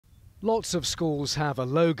Lots of schools have a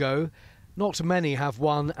logo. Not many have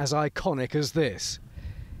one as iconic as this.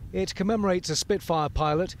 It commemorates a Spitfire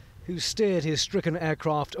pilot who steered his stricken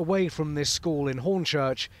aircraft away from this school in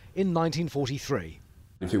Hornchurch in 1943.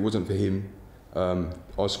 If it wasn't for him,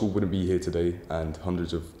 our school wouldn't be here today and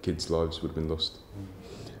hundreds of kids' lives would have been lost.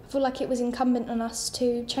 I feel like it was incumbent on us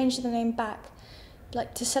to change the name back,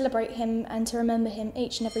 like to celebrate him and to remember him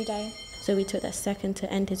each and every day. So we took that second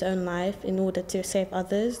to end his own life in order to save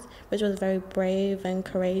others, which was very brave and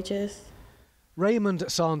courageous. Raimund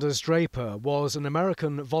Sanders Draper was an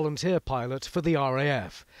American volunteer pilot for the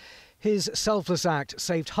RAF. His selfless act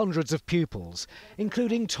saved hundreds of pupils,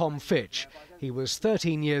 including Tom Fitch. He was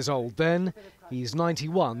 13 years old then, he's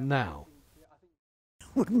 91 now.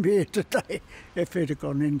 Wouldn't be here today if he'd have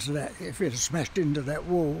gone into that, if he'd have smashed into that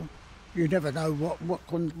wall. You never know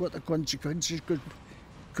what the consequences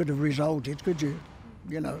could have resulted, could you?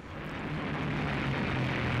 You know.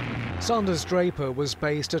 Sanders Draper was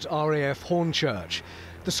based at RAF Hornchurch.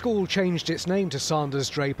 The school changed its name to Sanders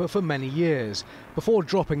Draper for many years, before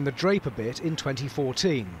dropping the Draper bit in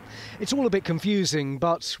 2014. It's all a bit confusing,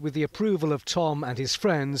 but with the approval of Tom and his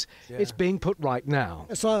friends, it's being put right now.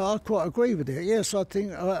 Yes, I quite agree with it. Yes, I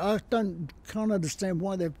think I can't understand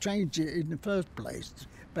why they've changed it in the first place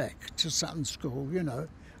back to Sutton School. You know,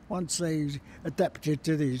 once they adapted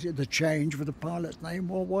to the change for the pilot's name,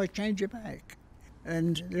 well, why change it back?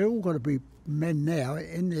 And they're all got to be men now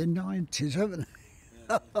in their 90s, haven't they?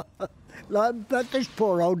 Like this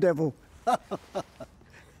poor old devil.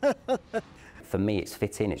 For me, it's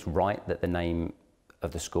fitting, it's right that the name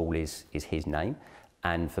of the school is his name.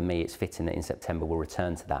 And for me, it's fitting that in September we'll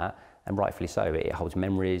return to that, and rightfully so. It holds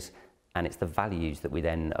memories, and it's the values that we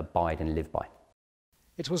then abide and live by.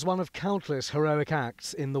 It was one of countless heroic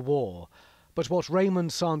acts in the war. But what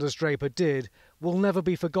Raimund Sanders Draper did will never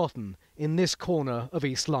be forgotten in this corner of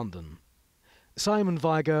East London. Simon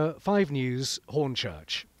Viger, 5 News,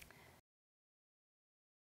 Hornchurch.